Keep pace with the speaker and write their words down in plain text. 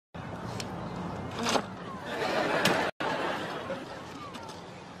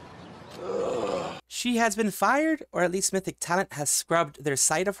she has been fired, or at least Mythic Talent has scrubbed their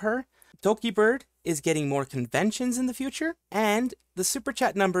sight of her. Dokibird is getting more conventions in the future, and the super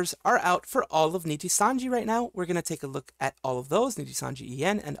chat numbers are out for all of Nijisanji right now. We're going to take a look at all of those, Nijisanji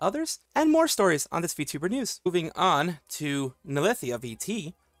EN and others, and more stories on this VTuber news. Moving on to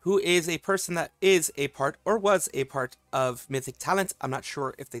NalitheaVT, who is a person that is a part or was a part of Mythic Talent. I'm not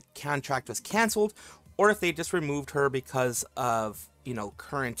sure if the contract was canceled or if they just removed her because of, you know,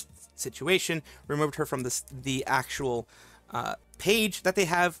 current situation, removed her from the actual page that they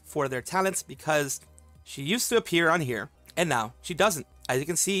have for their talents, because she used to appear on here and now she doesn't. As you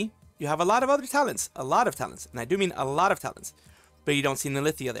can see, you have a lot of other talents, and I do mean a lot of talents, but you don't see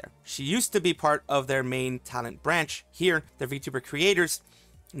Nalithea there. She used to be part of their main talent branch here, their VTuber creators.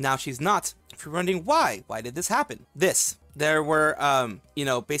 Now she's not. If you're wondering why did this happen? There were, you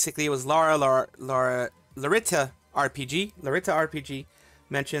know, basically it was Larita RPG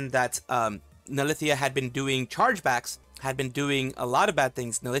mentioned that Nalithea had been doing chargebacks, had been doing a lot of bad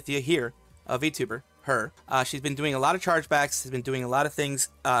things. Nalithea here, a VTuber, she's been doing a lot of chargebacks, has been doing a lot of things,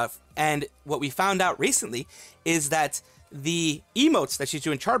 and what we found out recently is that the emotes that she's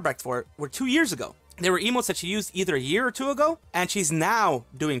doing chargebacks for were 2 years ago. There were emotes that she used either a year or two ago, and she's now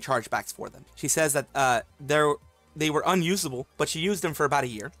doing chargebacks for them. She says that they were unusable, but she used them for about a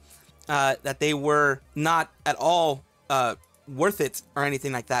year, that they were not at all worth it or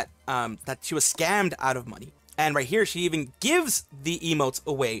anything like that, that she was scammed out of money. And right here, she even gives the emotes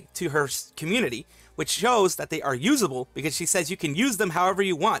away to her community, which shows that they are usable, because she says you can use them however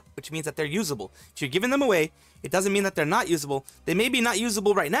you want, which means that they're usable. If you're giving them away, it doesn't mean that they're not usable. They may be not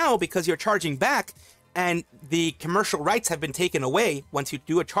usable right now because you're charging back, and the commercial rights have been taken away. Once you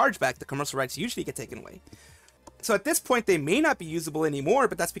do a chargeback, the commercial rights usually get taken away. So at this point, they may not be usable anymore,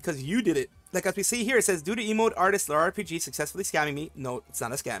 but that's because you did it. Like as we see here, it says, due to emote artist RPG successfully scamming me. No, it's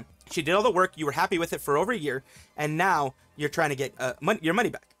not a scam. She did all the work. You were happy with it for over a year, and now you're trying to get your money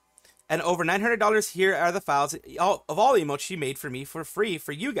back. And over $900 here are the files of all emotes she made for me for free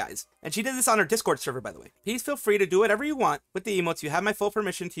for you guys. And she did this on her Discord server, by the way. Please feel free to do whatever you want with the emotes. You have my full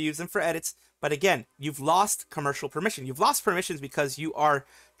permission to use them for edits. But again, you've lost commercial permission. You've lost permissions because you are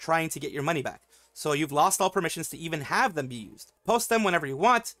trying to get your money back. So you've lost all permissions to even have them be used. Post them whenever you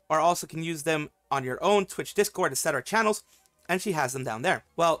want, or also can use them on your own Twitch, Discord, etc. channels, and she has them down there.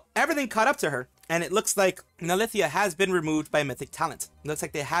 Well, everything caught up to her, and it looks like Nalithea has been removed by Mythic Talent. It looks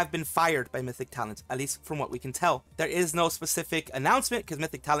like they have been fired by Mythic Talent, at least from what we can tell. There is no specific announcement because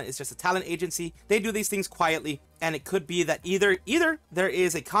Mythic Talent is just a talent agency. They do these things quietly, and it could be that either there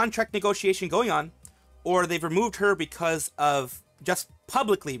is a contract negotiation going on, or they've removed her because of, just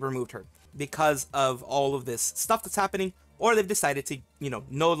publicly removed her because of all of this stuff that's happening, or they've decided to, you know,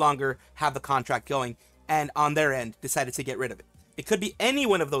 no longer have the contract going, and on their end decided to get rid of it. It could be any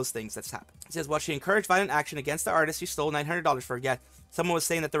one of those things that's happened. It says, well, she encouraged violent action against the artist she stole $900 for. Yeah, someone was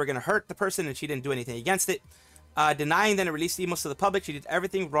saying that they were going to hurt the person and she didn't do anything against it. Denying then it released emails to the public. She did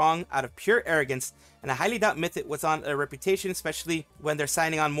everything wrong out of pure arrogance, and I highly doubt Mythic was on a reputation, especially when they're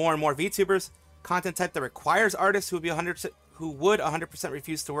signing on more and more VTubers. Content type that requires artists who would 100%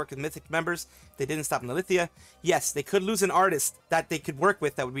 refuse to work with Mythic members. They didn't stop Nalithea. Yes, they could lose an artist that they could work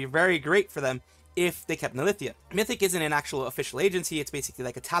with that would be very great for them if they kept Nalithea. Mythic isn't an actual official agency. It's basically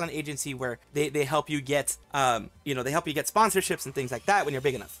like a talent agency where they help you get, you know, they help you get sponsorships and things like that when you're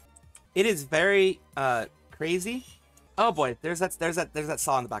big enough. It is very crazy. Oh boy, there's that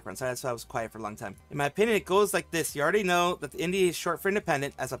saw in the background. Sorry, that's why I was quiet for a long time. In my opinion, it goes like this. You already know that the indie is short for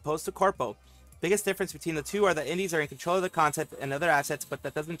independent as opposed to corpo. Biggest difference between the two are that indies are in control of the content and other assets, but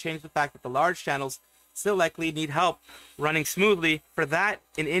that doesn't change the fact that the large channels still likely need help running smoothly. For that,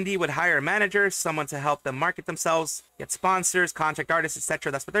 an indie would hire a manager, someone to help them market themselves, get sponsors, contract artists,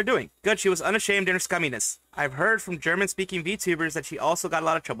 etc. That's what they're doing. Good, she was unashamed in her scumminess. I've heard from German-speaking VTubers that she also got a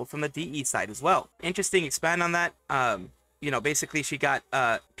lot of trouble from the DE side as well. Interesting, expand on that. You know, basically she got,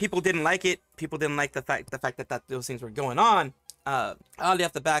 people didn't like it. People didn't like the fact that those things were going on. Oddly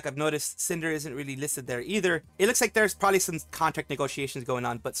off the back, I've noticed Cinder isn't really listed there either. It looks like there's probably some contract negotiations going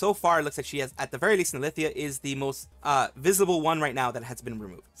on, but so far it looks like she has, at the very least, Nalithea is the most visible one right now that has been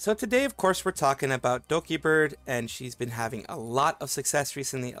removed. So today, of course, we're talking about Dokibird, and she's been having a lot of success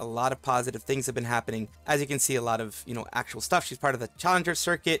recently. A lot of positive things have been happening. As you can see, a lot of, you know, actual stuff. She's part of the Challenger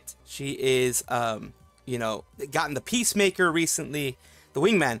circuit. She is, you know, gotten the Peacemaker recently. The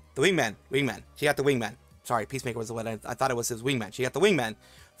Wingman. She got the Wingman. Sorry, Peacemaker was the one I thought it was his wingman. She got the wingman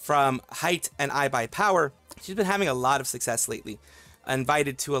from Height and I Buy Power. She's been having a lot of success lately.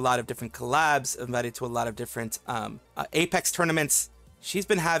 Invited to a lot of different collabs, invited to a lot of different Apex tournaments. She's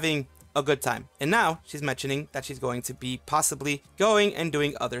been having a good time. And now she's mentioning that she's going to be possibly going and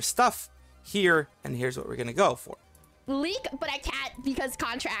doing other stuff. here, and here's what we're gonna go for. Leak, but I can't because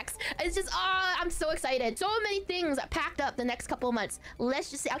contracts. It's just, oh, I'm so excited. So many things packed up the next couple of months.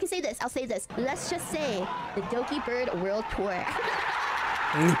 Let's just say, I can say this, I'll say this. Let's just say the Dokibird World Tour.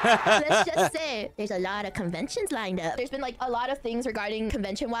 Let's just say there's a lot of conventions lined up. There's been like a lot of things regarding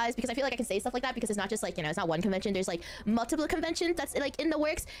convention wise, because I feel like I can say stuff like that because it's not just like, you know, it's not one convention. There's like multiple conventions that's like in the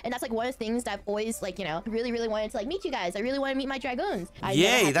works, and that's like one of the things that I've always like, you know, really wanted to like meet you guys. I really want to meet my dragoons.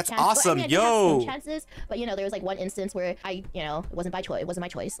 Yay, that's awesome. I mean, yo, chances, but you know, there was like one instance where I, you know, it wasn't by choice. It wasn't my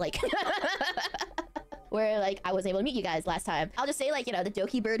choice. Like where like I wasn't able to meet you guys last time. I'll just say like, you know, the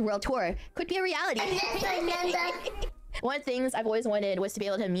Dokibird World Tour could be a reality. One of the things I've always wanted was to be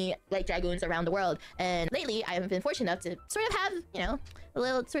able to meet like dragoons around the world, and lately I have been fortunate enough to sort of have, you know, a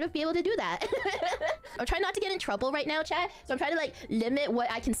little sort of be able to do that. I'm trying not to get in trouble right now, chat, so I'm trying to like limit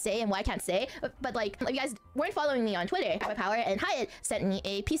what I can say and what I can't say, but like if you guys weren't following me on Twitter, Power and Hyatt sent me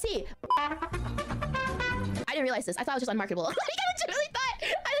a PC. I didn't realize this. I thought I was just unmarketable. Like,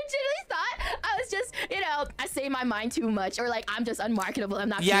 I legitimately thought I was just, you know, I say my mind too much, or like I'm just unmarketable. I'm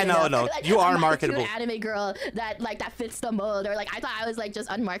not. Yeah, no, like, you are I'm marketable. An anime girl that like that fits the mold, or like I thought I was like just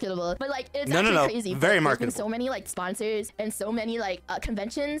unmarketable. But like it's crazy. Very marketable. There's been so many like sponsors and so many like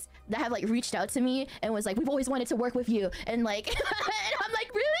conventions that have like reached out to me and was like, we've always wanted to work with you, and like, and I'm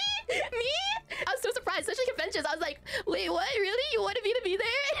like, really? Me? I was so surprised. Especially conventions. I was like, wait, what? Really? You wanted me to be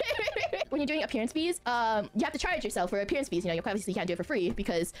there? When you're doing appearance fees, you have to charge yourself for appearance fees. You know, you obviously can't do it for free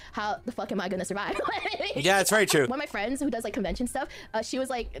because how the fuck am I gonna survive? Yeah, it's very true. One of my friends who does like convention stuff, she was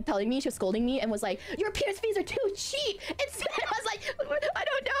like telling me, she was scolding me and was like, your appearance fees are too cheap. It's, I was like, I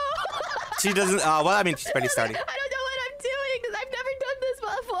don't know. She doesn't, well, I mean, she's pretty starting. I don't know what I'm doing because I've never done this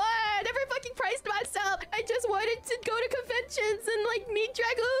before. I never fucking priced myself. I just wanted to go to conventions and like meet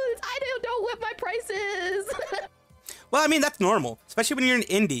dragoons. I don't know what my price is. Well, I mean, that's normal, especially when you're an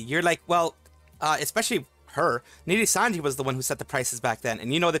indie. You're like, well, especially her. Nijisanji was the one who set the prices back then,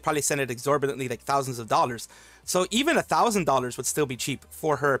 and you know they probably sent it exorbitantly, like thousands of dollars. So even $1,000 would still be cheap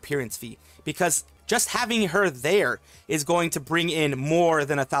for her appearance fee, because just having her there is going to bring in more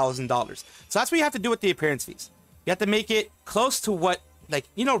than $1,000. So that's what you have to do with the appearance fees. You have to make it close to what, like,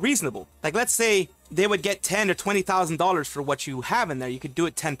 you know, reasonable. Like, let's say they would get $10,000 or $20,000 for what you have in there. You could do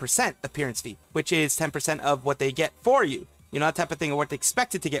it 10% appearance fee, which is 10% of what they get for you. You know, that type of thing, or what they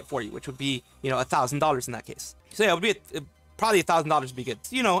expected to get for you, which would be, you know, $1,000 in that case. So yeah, it would be probably $1,000 would be good.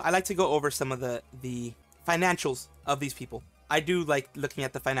 You know, I like to go over some of the financials of these people. I do like looking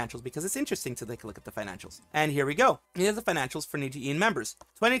at the financials because it's interesting to take a look at the financials. And here we go. Here's the financials for Niji EN members.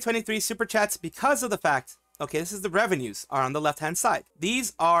 2023 Super Chats, because of the fact, okay, this is the revenues are on the left-hand side.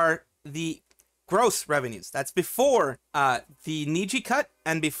 These are the gross revenues. That's before the Niji cut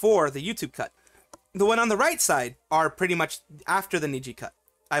and before the YouTube cut. The one on the right side are pretty much after the Niji cut,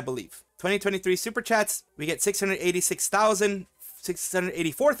 I believe. 2023 Super Chats, we get 684,000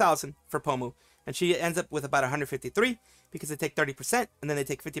 for Pomu, and she ends up with about 153 because they take 30% and then they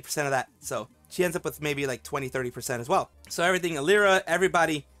take 50% of that. So she ends up with maybe like 20-30% as well. So everything, Alira,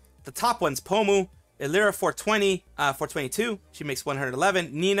 everybody, the top one's Pomu. Alira 420, 422, she makes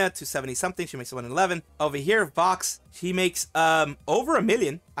 111. Nina 270 something, she makes 111. Over here, Vox, he makes over $1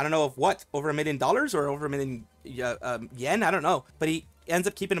 million. I don't know of what, over $1 million or over $1 million yen, I don't know. But he ends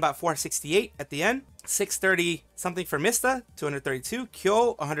up keeping about 468 at the end. 630 something for Mista, 232.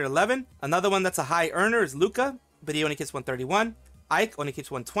 Kyo 111. Another one that's a high earner is Luca, but he only keeps 131. Ike only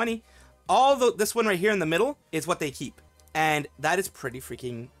keeps 120. This one right here in the middle is what they keep, and that is pretty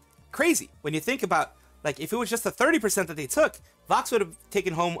freaking crazy when you think about, like, if it was just the 30% that they took, Vox would have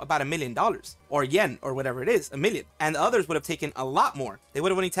taken home about $1 million, or yen, or whatever it is, $1 million, and the others would have taken a lot more. They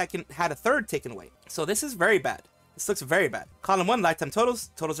would have only had a third taken away. So this is very bad. This looks very bad. Column 1, lifetime totals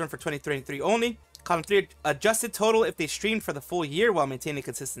earned for 2023 only. Column 3, adjusted total if they streamed for the full year while maintaining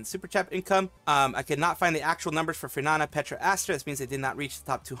consistent super chat income. I could not find the actual numbers for Fernana, Petra, Astra. This means they did not reach the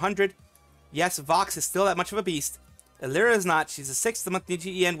top 200. Yes, Vox is still that much of a beast. Alira is not. She's the 6th month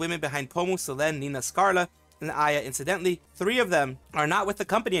Niji EN women behind Pomu, Selen, Nina, Scarle, and Aya. Incidentally, 3 of them are not with the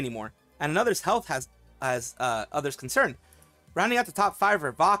company anymore, and another's health has others concerned. Rounding out the top 5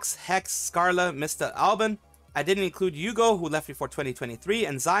 are Vox, Hex, Scarle, Mista, Alban. I didn't include Yugo, who left before 2023,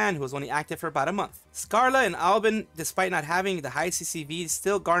 and Zaion, who was only active for about a month. Scarle and Alban, despite not having the high CCV,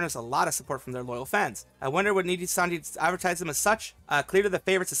 still garners a lot of support from their loyal fans. I wonder what Nijisanji advertised them as such. Clearly the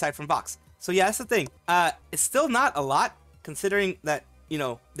favorites aside from Vox. So yeah, that's the thing. It's still not a lot, considering that, you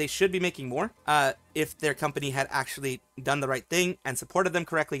know, they should be making more if their company had actually done the right thing and supported them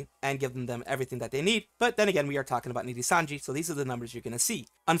correctly and given them everything that they need. But then again, we are talking about Nijisanji, so these are the numbers you're going to see.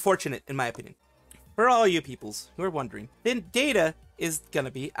 Unfortunate, in my opinion. For all you peoples who are wondering, then data is going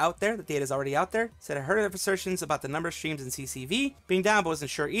to be out there. The data is already out there. Said I heard of assertions about the number of streams in CCV being down, but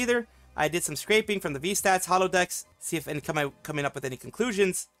wasn't sure either. I did some scraping from the VStats holodecks, see if any coming up with any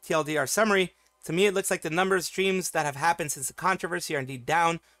conclusions. TLDR summary. To me, it looks like the number of streams that have happened since the controversy are indeed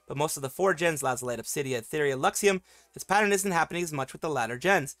down, but most of the 4 gens, Lazulite, Obsidia, Etheria, Luxium, this pattern isn't happening as much with the latter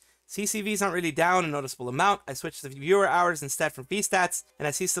gens. CCVs aren't really down a noticeable amount. I switched to viewer hours instead from VStats, and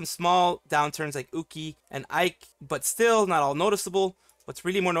I see some small downturns like Uki and Ike, but still not all noticeable. What's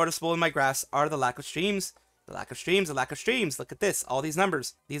really more noticeable in my graphs are the lack of streams. The lack of streams, the lack of streams. Look at this, all these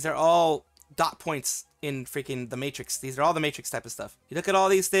numbers. These are all dot points in freaking the matrix. These are all the matrix type of stuff. You look at all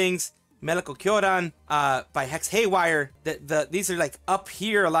these things, Meliko Kyodan, by Hex Haywire, these are like up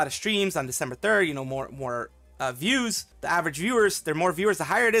here, a lot of streams on December 3rd, you know, more views. The average viewers, the more viewers, the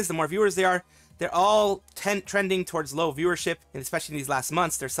higher it is, the more viewers they are. They're all trending towards low viewership, and especially in these last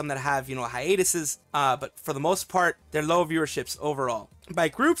months, there's some that have, you know, hiatuses, but for the most part, they're low viewerships overall. By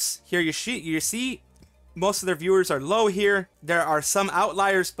groups, here you see most of their viewers are low here. There are some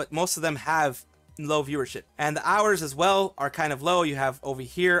outliers, but most of them have low viewership. And the hours as well are kind of low. You have over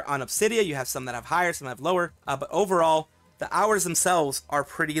here on Obsidia, you have some that have higher, some that have lower, but overall, the hours themselves are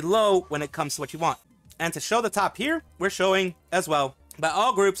pretty low when it comes to what you want. And to show the top here, we're showing as well, by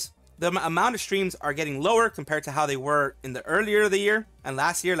all groups, the amount of streams are getting lower compared to how they were in the earlier of the year and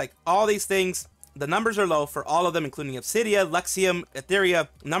last year. Like all these things, the numbers are low for all of them, including Obsidia, Luxium, Etheria.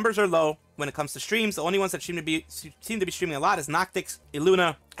 Numbers are low when it comes to streams. The only ones that seem to be streaming a lot is Noctix,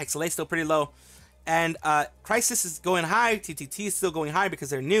 Illuna, XLA still pretty low. And Crisis is going high, TTT is still going high because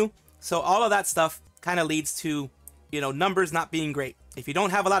they're new. So all of that stuff kind of leads to, you know, numbers not being great. If you don't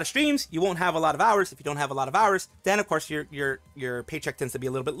have a lot of streams, you won't have a lot of hours. If you don't have a lot of hours, then of course your paycheck tends to be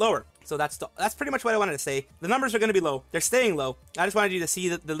a little bit lower. So that's pretty much what I wanted to say. The numbers are going to be low. They're staying low. I just wanted you to see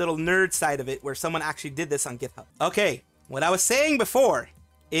the little nerd side of it where someone actually did this on GitHub. Okay, what I was saying before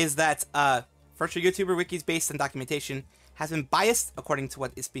is that virtual YouTuber wikis based on documentation has been biased according to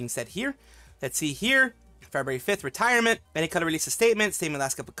what is being said here. Let's see here. February 5th, retirement. Benny Cutter released a statement. Statement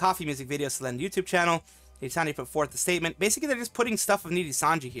last cup of coffee, music video, Selen YouTube channel. Nijisanji put forth the statement. Basically, they're just putting stuff of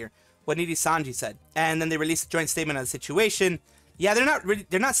Nijisanji here. What Nijisanji said. And then they released a joint statement on the situation. Yeah,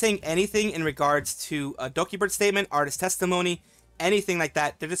 they're not saying anything in regards to a Dokibird statement, artist testimony, anything like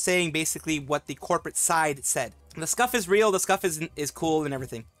that. They're just saying basically what the corporate side said. The scuff is real, the scuff is cool and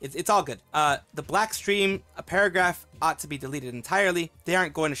everything. It's all good. The black stream, a paragraph ought to be deleted entirely. They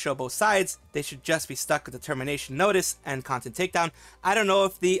aren't going to show both sides. They should just be stuck with the termination notice and content takedown. I don't know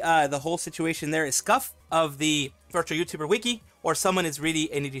if the whole situation there is scuff of the virtual YouTuber wiki, or someone is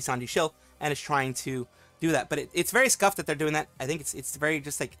really a Nijisanji shill and is trying to do that. But it's very scuffed that they're doing that. I think it's very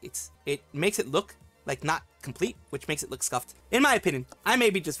just like it makes it look like not complete, which makes it look scuffed. In my opinion, I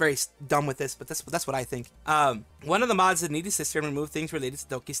may be just very dumb with this, but that's what I think. One of the mods of Nijisister removed things related to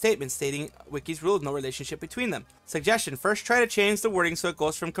Doki's statement, stating Wiki's rule of no relationship between them. Suggestion: first try to change the wording so it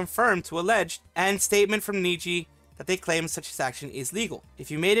goes from confirmed to alleged, and statement from Niji that they claim such action is legal.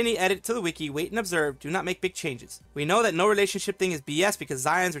 If you made any edit to the wiki, wait and observe, do not make big changes. We know that no relationship thing is BS because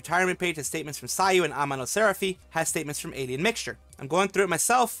Zaion's retirement page has statements from Sayu, and Amano Seraphi has statements from Alien Mixture. I'm going through it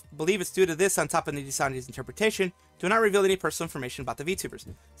myself, believe it's due to this on top of Nijisanji's interpretation. Do not reveal any personal information about the VTubers.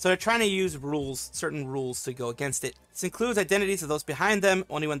 So they're trying to use rules, certain rules, to go against it. This includes identities of those behind them,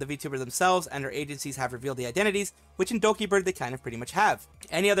 only when the VTubers themselves and their agencies have revealed the identities, which in Dokibird they kind of pretty much have.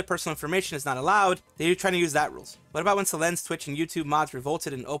 Any other personal information is not allowed. They're trying to use that rules. What about when Selen's Twitch and YouTube mods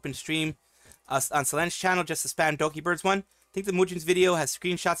revolted in open stream on Selen's channel just to spam Dokibird's one? I think the Mujin's video has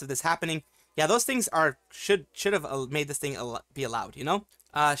screenshots of this happening. Yeah, those things should have made this thing be allowed, you know?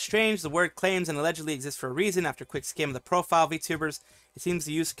 Strange, the word claims and allegedly exists for a reason. After a quick skim of the profile VTubers, it seems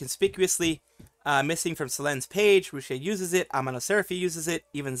to use conspicuously missing from Selen's page. Rushe uses it, Amano Seraphi uses it,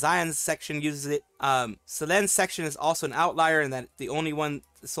 even Zion's section uses it. Selen's section is also an outlier in that the only one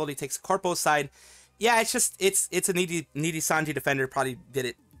solely takes Corpo's side. Yeah, it's a Nijisanji defender probably did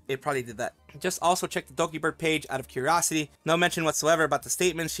it. It probably did that. Just also check the Dokibird page out of curiosity. No mention whatsoever about the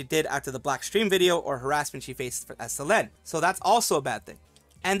statements she did after the black stream video or harassment she faced as Selen. So that's also a bad thing.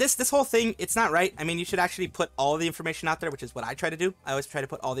 And this whole thing, it's not right. I mean, you should actually put all the information out there, which is what I try to do. I always try to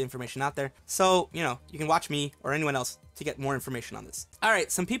put all the information out there. So, you know, you can watch me or anyone else to get more information on this. All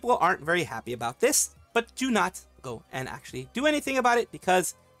right, some people aren't very happy about this, but do not go and actually do anything about it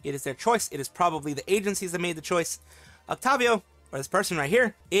because it is their choice. It is probably the agencies that made the choice. Octavio, or this person right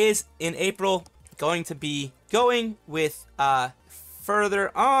here, is in April going to be going with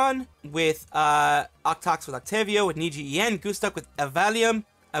further on with Octox with Octavio, with Niji EN, Gustuk with Avalum,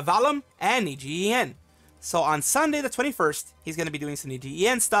 and Niji EN. So on Sunday the 21st, he's going to be doing some Niji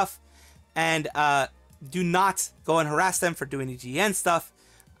EN stuff, and do not go and harass them for doing the GN stuff.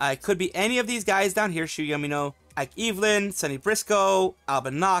 It could be any of these guys down here, Shuyamino, Ike Evelyn, Sonny Briscoe,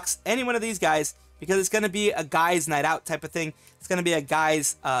 Alvin Knox, any one of these guys, because it's going to be a guy's night out type of thing. It's going to be a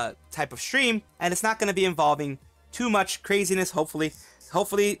guy's type of stream, and it's not going to be involving too much craziness, hopefully.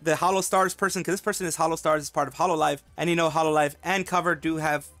 Hopefully the Holostars person, because this person is Holostars, is part of Hololive, and you know Hololive and Cover do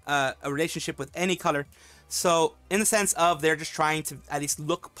have a relationship with any color. So in the sense of they're just trying to at least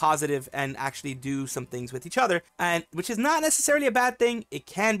look positive and actually do some things with each other, and which is not necessarily a bad thing. It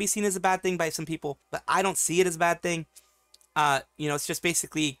can be seen as a bad thing by some people, but I don't see it as a bad thing. You know, it's just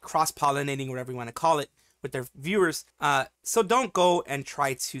basically cross-pollinating, whatever you want to call it, with their viewers. So don't go and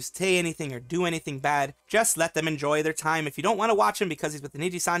try to say anything or do anything bad. Just let them enjoy their time. If you don't want to watch him because he's with the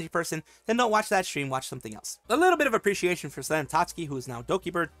Nijisanji person, then don't watch that stream, watch something else. A little bit of appreciation for Selen Tatsuki, who is now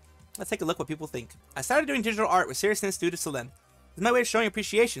Dokibird. Let's take a look what people think. I started doing digital art with seriousness due to Selen. It's my way of showing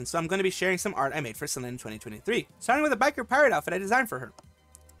appreciation, so I'm going to be sharing some art I made for Selen in 2023. Starting with a biker pirate outfit I designed for her.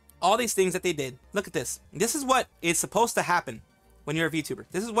 All these things that they did. Look at this. This is what is supposed to happen when you're a VTuber.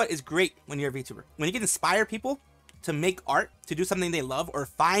 This is what is great when you're a VTuber. When you can inspire people to make art, to do something they love, or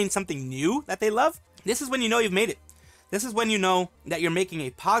find something new that they love, this is when you know you've made it. This is when you know that you're making a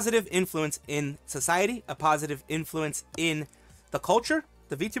positive influence in society, a positive influence in the culture,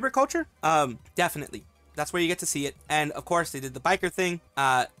 the VTuber culture. Definitely. That's where you get to see it. And of course, they did the biker thing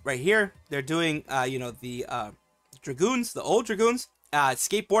right here. They're doing, you know, the dragoons, the old dragoons.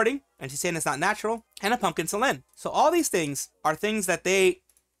 Skateboarding, and she's saying it's not natural, and a pumpkin Selen. So all these things are things that they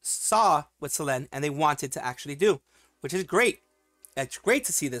saw with Selen and they wanted to actually do, which is great. It's great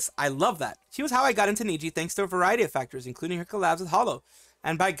to see this. I love that. She was how I got into Niji thanks to a variety of factors, including her collabs with Holo.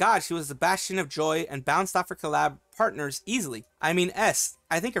 And by God, she was the bastion of joy and bounced off her collab partners easily. I mean,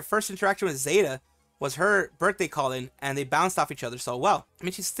 I think her first interaction with Zeta was her birthday call-in, and they bounced off each other so well. I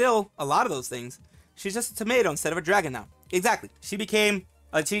mean, she's still a lot of those things. She's just a tomato instead of a dragon now. Exactly. She became,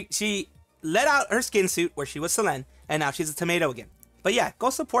 she let out her skin suit where she was Selen, and now she's a tomato again. But yeah, go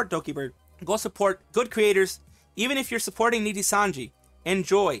support Dokibird. Go support good creators. Even if you're supporting Nijisanji,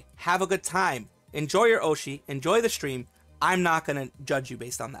 enjoy. Have a good time. Enjoy your Oshi. Enjoy the stream. I'm not going to judge you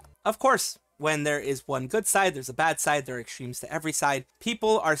based on that. Of course, when there is one good side, there's a bad side. There are extremes to every side.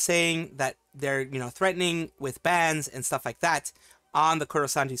 People are saying that they're, you know, threatening with bans and stuff like that on the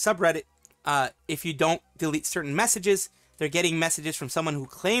kurosanji subreddit. If you don't delete certain messages, they're getting messages from someone who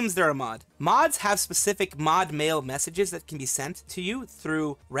claims they're a mod. Mods have specific mod mail messages that can be sent to you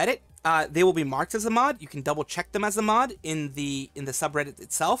through Reddit. They will be marked as a mod. You can double check them as a mod in the subreddit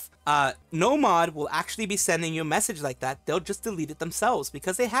itself. No mod will actually be sending you a message like that. They'll just delete it themselves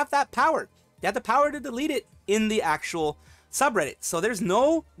because they have that power. They have the power to delete it in the actual subreddit. So there's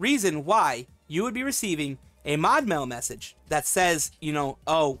no reason why you would be receiving a mod mail message that says, you know,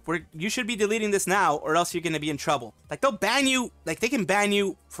 oh, you should be deleting this now or else you're going to be in trouble. Like, they'll ban you, like, they can ban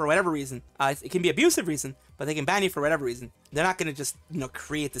you for whatever reason. It can be abusive reason, but they can ban you for whatever reason. They're not going to just, you know,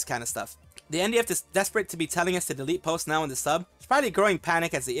 create this kind of stuff. The NDF is desperate to be telling us to delete posts now in the sub. There's probably a growing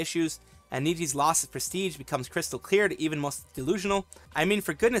panic as the issues and Niji's loss of prestige becomes crystal clear to even most delusional. I mean,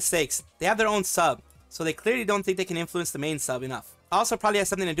 for goodness sakes, they have their own sub, so they clearly don't think they can influence the main sub enough. Also probably has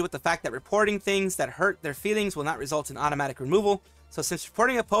something to do with the fact that reporting things that hurt their feelings will not result in automatic removal. So since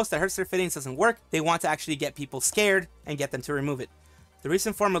reporting a post that hurts their feelings doesn't work, they want to actually get people scared and get them to remove it. The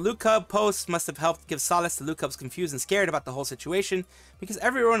recent form of Luca posts must have helped give solace to Lucubs confused and scared about the whole situation because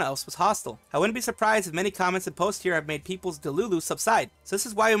everyone else was hostile. I wouldn't be surprised if many comments and posts here have made people's delulu subside. So this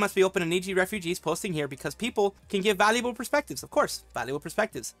is why we must be open to Niji refugees posting here, because people can give valuable perspectives. Of course, valuable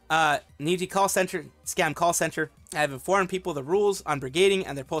perspectives. Niji call center, scam call center. I have informed people the rules on brigading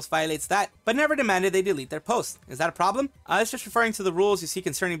and their post violates that, but never demanded they delete their post. Is that a problem? It's just referring to the rules you see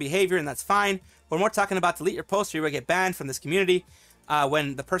concerning behavior, and that's fine. We're more talking about delete your post or you will get banned from this community.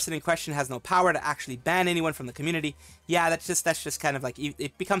 When the person in question has no power to actually ban anyone from the community. Yeah, that's just kind of like,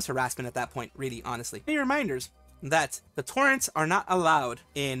 it becomes harassment at that point, really, honestly. Any reminders that the torrents are not allowed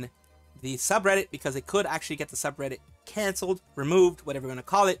in the subreddit because it could actually get the subreddit canceled, removed, whatever you want to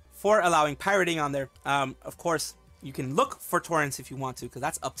call it, for allowing pirating on there. Of course, you can look for torrents if you want to, because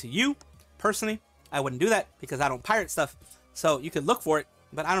that's up to you. Personally, I wouldn't do that because I don't pirate stuff. So you could look for it,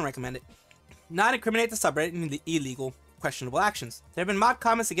 but I don't recommend it. Not incriminate the subreddit in the illegal questionable actions. There have been mod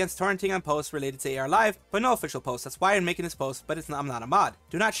comments against torrenting on posts related to AR Live, but no official posts. That's why I'm making this post, but I'm not a mod.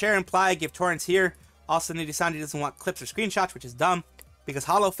 Do not share, imply, give torrents here. Also, Nijisanji doesn't want clips or screenshots, which is dumb, because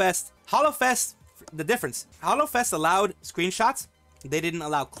Holofest, the difference. Holofest allowed screenshots. They didn't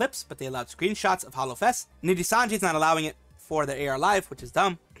allow clips, but they allowed screenshots of Holofest. Nijisanji's not allowing it for their AR Live, which is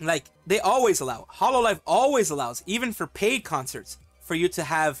dumb. Like, they always allow. Hololive always allows, even for paid concerts, for you to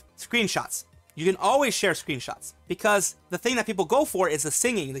have screenshots. You can always share screenshots because the thing that people go for is the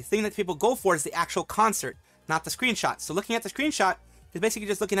singing. The thing that people go for is the actual concert, not the screenshot. So looking at the screenshot is basically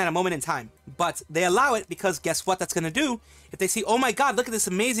just looking at a moment in time. But they allow it because guess what that's going to do? If they see, oh my god, look at this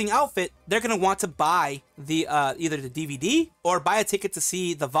amazing outfit, they're going to want to buy the either the DVD or buy a ticket to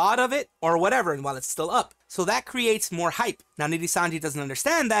see the VOD of it or whatever, and while it's still up. So that creates more hype. Now Nijisanji doesn't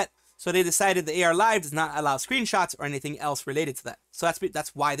understand that, so they decided the AR Live does not allow screenshots or anything else related to that. So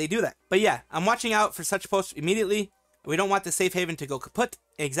that's why they do that. But yeah, I'm watching out for such posts immediately. We don't want the safe haven to go kaput.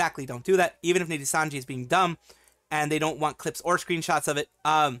 Exactly, don't do that. Even if Nijisanji is being dumb and they don't want clips or screenshots of it,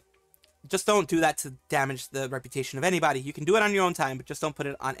 just don't do that to damage the reputation of anybody. You can do it on your own time, but just don't put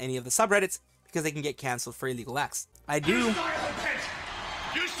it on any of the subreddits because they can get canceled for illegal acts. I do... You son of a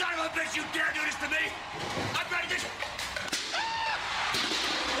bitch! You son of a bitch! You dare do this to me? I'm ready to...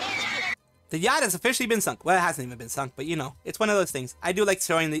 The yacht has officially been sunk. Well, it hasn't even been sunk, but you know, it's one of those things. I do like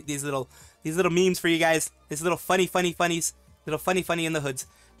showing these little memes for you guys. These little funnies, little funny in the hoods.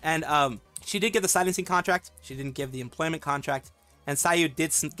 And she did give the silencing contract. She didn't give the employment contract. And Sayu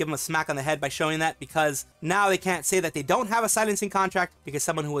did give him a smack on the head by showing that, because now they can't say that they don't have a silencing contract because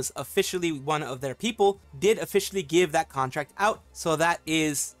someone who was officially one of their people did officially give that contract out. So that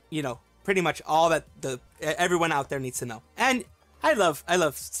is, you know, pretty much all that everyone out there needs to know. And I love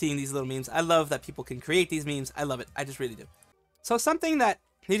seeing these little memes. I love that people can create these memes. I love it. I just really do. So something that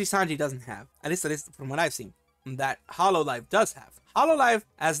Nijisanji doesn't have, at least from what I've seen, that Hololive does have. Hololive,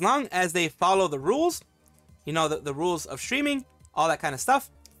 as long as they follow the rules, you know, the rules of streaming, all that kind of stuff,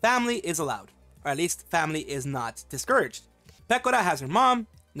 family is allowed. Or at least family is not discouraged. Pekora has her mom.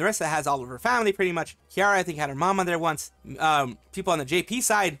 Narissa has all of her family pretty much. Kiara, I think, had her mom on there once. People on the JP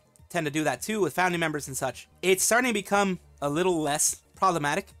side tend to do that too with family members and such. It's starting to become a little less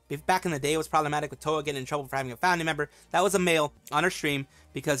problematic. If back in the day it was problematic with Toa getting in trouble for having a family member that was a male on her stream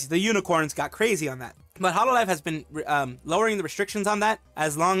because the unicorns got crazy on that. But Hololive has been lowering the restrictions on that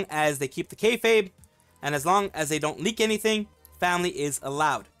as long as they keep the kayfabe and as long as they don't leak anything. Family is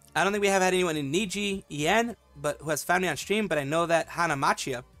allowed. I don't think we have had anyone in Nijisanji EN but who has family on stream, but I know that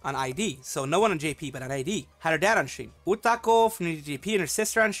Hanamachia on ID, so no one on JP but on ID, had her dad on stream. Utako from JP and her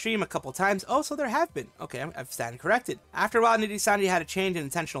sister on stream a couple times. Oh, so there have been. Okay, I've stand corrected. After a while, Nijisanji had a change in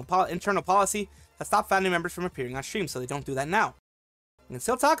internal policy that stopped family members from appearing on stream, so they don't do that now. You can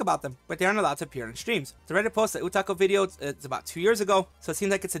still talk about them, but they aren't allowed to appear on streams. The Reddit post that Utako video, it's about 2 years ago, so it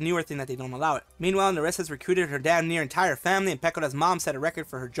seems like it's a newer thing that they don't allow it. Meanwhile, Narissa's recruited her damn near entire family, and Pekora's mom set a record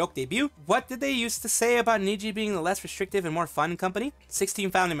for her joke debut. What did they used to say about Niji being the less restrictive and more fun company?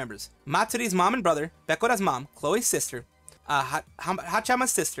 16 family members. Matsuri's mom and brother, Pekora's mom, Chloe's sister,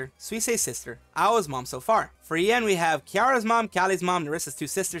 Hachama's sister, Suisei's sister, Ao's mom so far. For EN, we have Kiara's mom, Kali's mom, Narissa's 2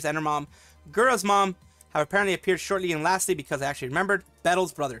 sisters, and her mom, Gura's mom, have apparently appeared shortly, and lastly, because I actually remembered,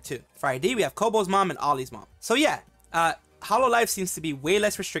 Bettel's brother too. For ID, we have Kobo's mom and Ollie's mom. So yeah, Hololive seems to be way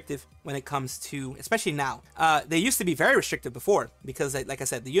less restrictive when it comes to, especially now. They used to be very restrictive before, because like I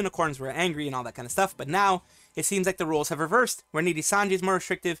said, the unicorns were angry and all that kind of stuff, but now it seems like the rules have reversed, where Nijisanji is more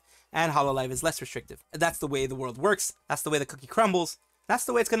restrictive and Hololive is less restrictive. That's the way the world works. That's the way the cookie crumbles. That's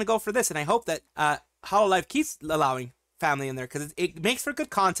the way it's going to go for this, and I hope that Hololive keeps allowing family in there, because it makes for good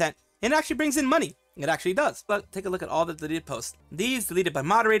content, and it actually brings in money. It actually does. But take a look at all the deleted posts. These deleted by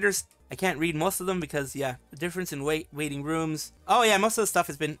moderators. I can't read most of them because, yeah, the difference in waiting rooms. Oh yeah, most of the stuff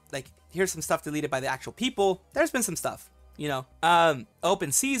has been like, here's some stuff deleted by the actual people. There's been some stuff, you know,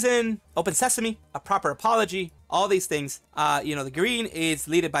 open season, open sesame, a proper apology, all these things. You know, the green is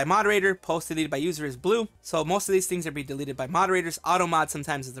deleted by moderator, post deleted by user is blue. So most of these things are being deleted by moderators. Auto mod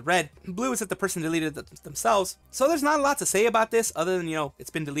sometimes is the red. Blue is if the person deleted themselves. So there's not a lot to say about this other than, you know, it's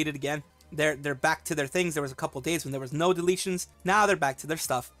been deleted again. They're back to their things. There was a couple days when there was no deletions. Now they're back to their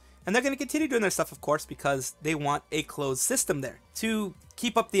stuff. And they're going to continue doing their stuff, of course, because they want a closed system there to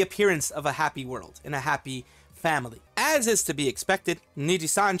keep up the appearance of a happy world and a happy family. As is to be expected,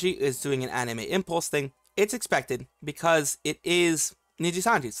 Nijisanji is doing an anime impulse thing. It's expected because it is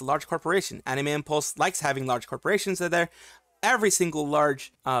Nijisanji. It's a large corporation. Anime Impulse likes having large corporations there. Every single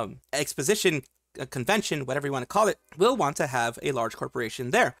large exposition, a convention, whatever you want to call it, will want to have a large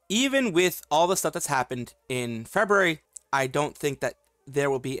corporation there. Even with all the stuff that's happened in February, I don't think that there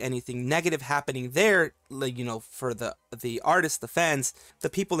will be anything negative happening there, like, you know, for the artists, the fans, the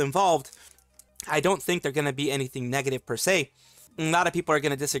people involved. I don't think they're going to be anything negative per se. A lot of people are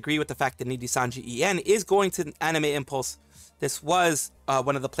going to disagree with the fact that Nijisanji EN is going to Anime Impulse. This was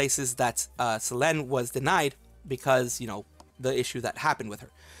one of the places that Selen was denied because, you know, the issue that happened with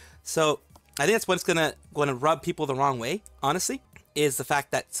her. So I think that's what's going to rub people the wrong way, honestly, is the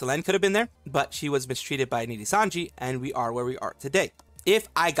fact that Selen could have been there, but she was mistreated by Nijisanji, and we are where we are today. if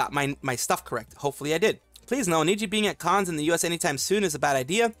I got my stuff correct. Hopefully I did. Please know, Niji being at cons in the US anytime soon is a bad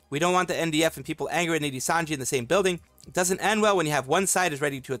idea. We don't want the NDF and people angry at Nijisanji in the same building. It doesn't end well when you have one side is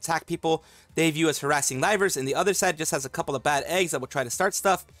ready to attack people they view as harassing livers, and the other side just has a couple of bad eggs that will try to start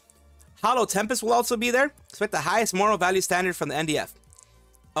stuff. Hollow Tempest will also be there. Expect the highest moral value standard from the NDF.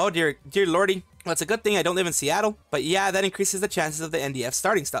 Oh dear lordy. Well, it's a good thing I don't live in Seattle, but yeah, that increases the chances of the NDF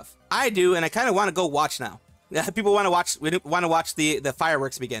starting stuff. I do, and I kind of want to go watch now. People want to watch. We want to watch the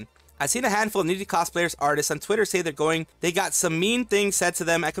fireworks begin. I've seen a handful of Niji cosplayers, artists on Twitter say they got some mean things said to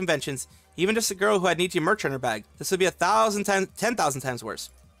them at conventions. Even just a girl who had Niji merch on her bag. This would be 1,000 times, 10,000 times worse.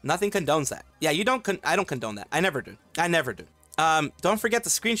 Nothing condones that. Yeah, I don't condone that. I never do. I never do. Don't forget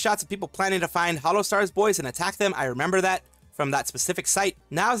the screenshots of people planning to find Holostars boys and attack them. I remember that from that specific site.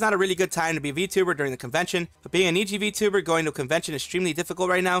 Now is not a really good time to be a VTuber during the convention, but being a Niji VTuber going to a convention is extremely difficult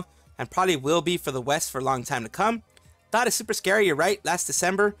right now, and probably will be for the West for a long time to come. Thought it's super scary, you're right. Last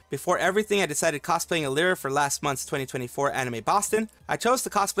December, before everything, I decided cosplaying Alira for last month's 2024 Anime Boston. I chose to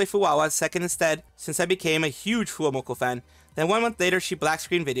cosplay Fuwawa second instead, since I became a huge Fuwamoko fan. Then 1 month later, she black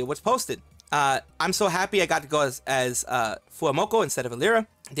screen video was posted. I'm so happy I got to go as Fuwamoko instead of Alira.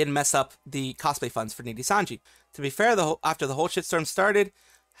 Didn't mess up the cosplay funds for Nijisanji. To be fair, after the whole shitstorm started,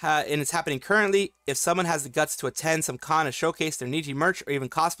 and it's happening currently, if someone has the guts to attend some con and showcase their Niji merch or even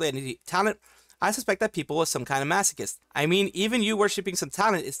cosplay a Niji talent, I suspect that people are some kind of masochist. I mean, even you worshipping some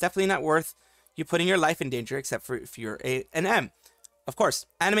talent, it's definitely not worth you putting your life in danger, except for if you're an M. Of course,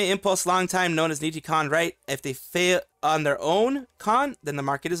 Anime Impulse, long time known as NijiCon, right? If they fail on their own con, then the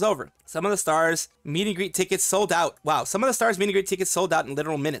market is over. Some of the stars meet and greet tickets sold out. Wow, some of the stars meet and greet tickets sold out in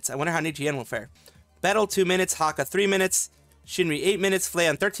literal minutes. I wonder how Niji EN will fare. Battle 2 minutes, Haka 3 minutes, Shinri 8 minutes,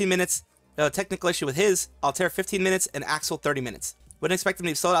 Flayon 13 minutes, technical issue with his, Altair 15 minutes, and Axel 30 minutes. Wouldn't expect them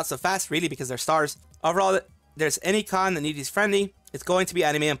to be sold out so fast, really, because they're stars. Overall, if there's any con that Niji's friendly, it's going to be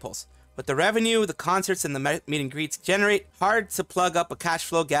Anime Impulse. With the revenue, the concerts, and the meet and greets generate, hard to plug up a cash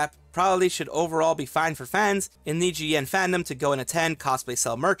flow gap, probably should overall be fine for fans in Niji EN fandom to go and attend, cosplay,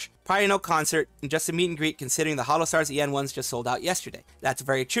 sell merch. Probably no concert, and just a meet and greet considering the Holostars EN ones just sold out yesterday. That's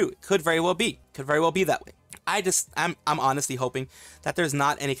very true. It could very well be. Could very well be that way. I'm honestly hoping that there's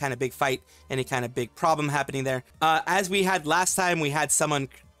not any kind of big fight, any kind of big problem happening there. As we had last time, we had someone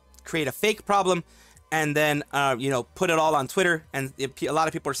create a fake problem and then, put it all on Twitter. And a lot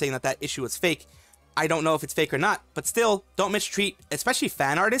of people are saying that issue was fake. I don't know if it's fake or not, but still, don't mistreat, especially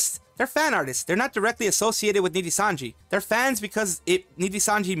fan artists. They're fan artists. They're not directly associated with Nijisanji. They're fans because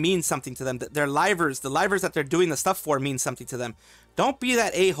Nijisanji means something to them. Their livers, the livers that they're doing the stuff for means something to them. Don't be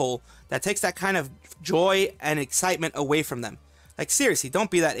that a-hole that takes that kind of joy and excitement away from them. Like, seriously,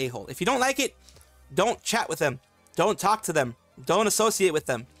 don't be that a-hole. If you don't like it, don't chat with them. Don't talk to them. Don't associate with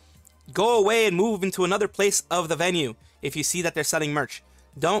them. Go away and move into another place of the venue if you see that they're selling merch.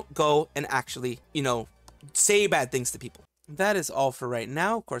 Don't go and actually, say bad things to people. That is all for right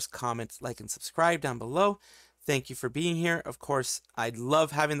now. Of course, comment, like, and subscribe down below. Thank you for being here. Of course, I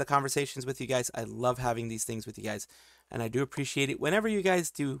love having the conversations with you guys. I love having these things with you guys. And I do appreciate it whenever you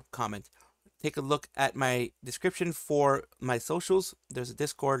guys do comment. Take a look at my description for my socials. There's a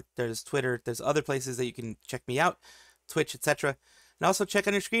Discord, there's Twitter, there's other places that you can check me out, Twitch, etc. And also check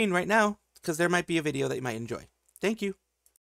on your screen right now, because there might be a video that you might enjoy. Thank you.